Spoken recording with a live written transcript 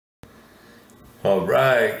All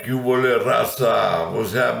right, Cubole Raza,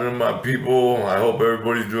 what's happening, my people? I hope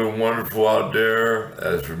everybody's doing wonderful out there.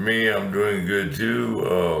 As for me, I'm doing good too.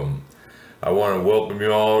 I want to welcome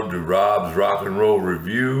you all to Rob's Rock and Roll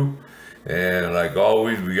Review. And like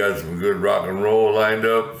always, we got some good rock and roll lined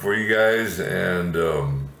up for you guys. And I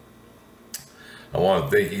want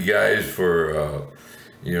to thank you guys for,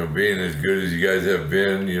 being as good as you guys have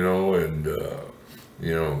been, and,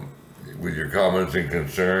 with your comments and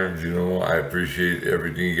concerns, I appreciate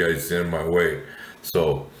everything you guys send my way.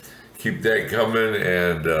 So keep that coming,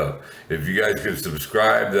 and if you guys could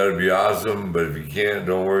subscribe, that'd be awesome. But if you can't,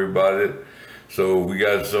 don't worry about it. So we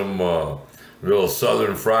got some little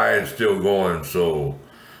Southern Fried still going, so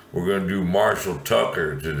we're gonna do Marshall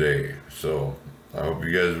Tucker today. So I hope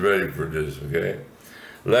you guys are ready for this, okay?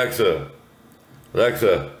 Alexa,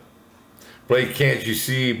 play Can't You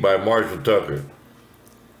See by Marshall Tucker.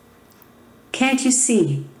 Can't You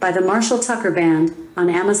See by the Marshall Tucker Band on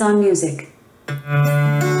Amazon Music.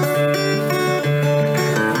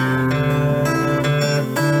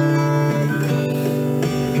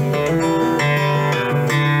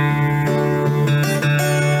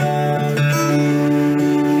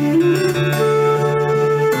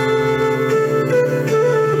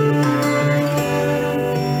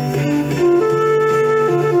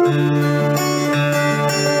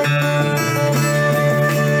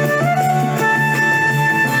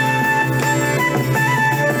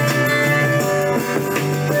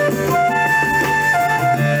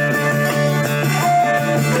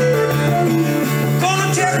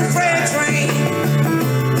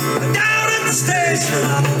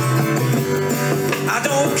 I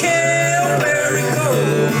don't care where it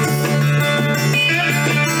goes.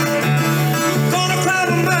 Gonna climb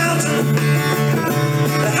a mountain,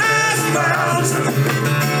 the highest mountain.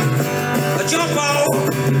 A jump off,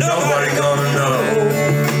 nobody gonna know.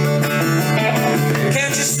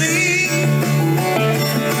 Can't you see?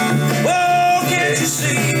 Oh, can't you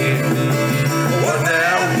see what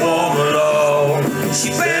that woman, Lord, she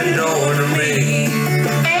been doing to me?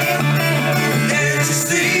 Can't you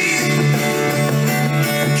see?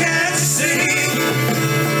 Can't you see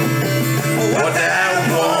what that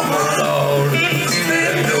woman, Lord, she's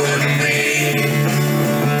been doing to me?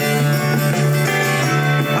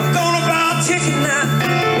 I'm gonna buy a ticket now,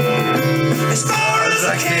 as far as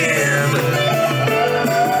I can.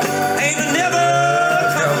 Ain't never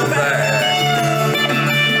coming back.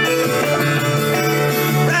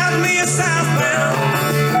 Ride me a southbound,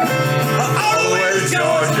 all the way to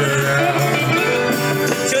Georgia,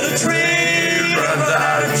 till the train runs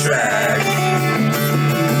out of track.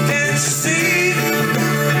 Can't you see?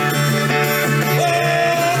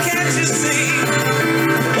 Oh, can't you see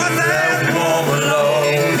what that woman,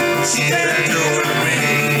 Lord, she been doing to me?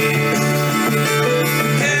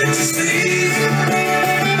 Can't you see?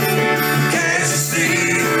 Can't you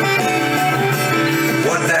see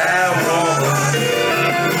what that woman,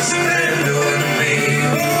 she been doing to me?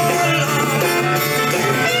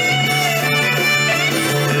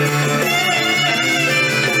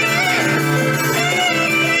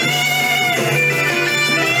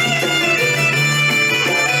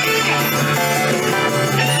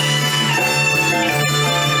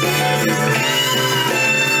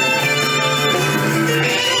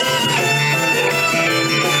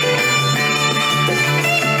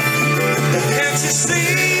 Can't you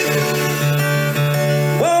see?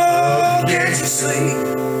 Oh, can't you see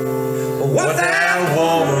what that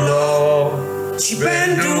woman, Lord, she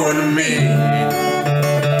been doing to me?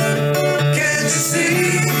 Can't you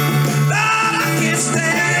see? Lord, I can't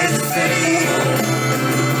stand to see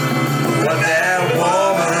what that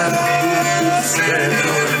woman, she been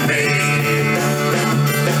doing to me.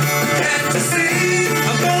 Can't you see?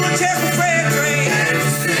 I'm gonna take a freight train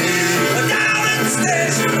down at the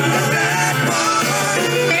station. That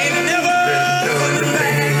woman ain't never doing to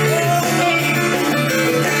me.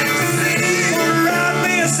 Can't you see? Ride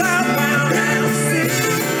me a southbound,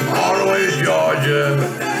 all the way to Georgia.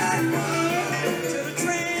 To the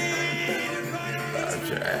train.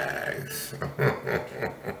 Jags.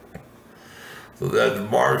 So that's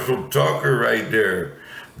Marshall Tucker right there.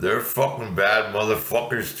 They're fucking bad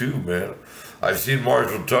motherfuckers too, man. I seen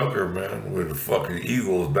Marshall Tucker, man, with the fucking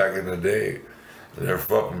Eagles back in the day. They're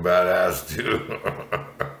fucking badass too.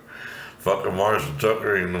 Fucking Marshall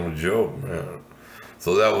Tucker ain't no joke, man.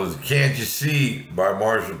 So that was Can't You See by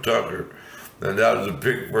Marshall Tucker. And that was a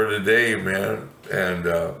pick for today, man. And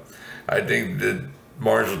I think that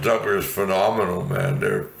Marshall Tucker is phenomenal, man.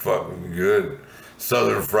 They're fucking good.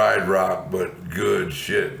 Southern fried rock, but good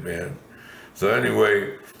shit, man. So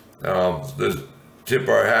anyway, let's tip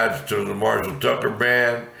our hats to the Marshall Tucker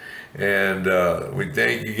Band. And we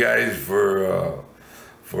thank you guys for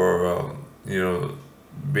you know,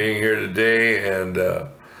 being here today. And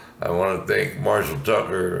I want to thank Marshall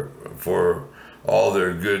Tucker for all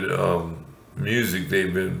their good music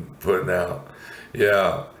they've been putting out.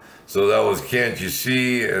 Yeah. So that was Can't You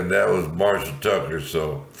See, and that was Marshall Tucker.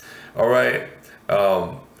 So, all right,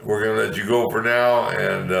 we're gonna let you go for now,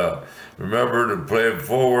 and remember to play it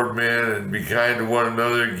forward, man, and be kind to one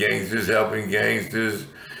another. Gangsters helping gangsters,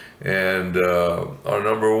 and our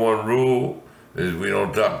number one rule is we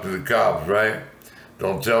don't talk to the cops, right?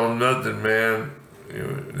 Don't tell them nothing, man.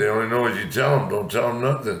 They only know what you tell them. Don't tell them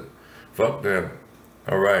nothing. Fuck them.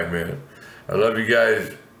 All right, man. I love you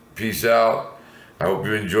guys. Peace out. I hope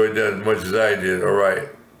you enjoyed that as much as I did. All right.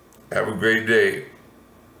 Have a great day.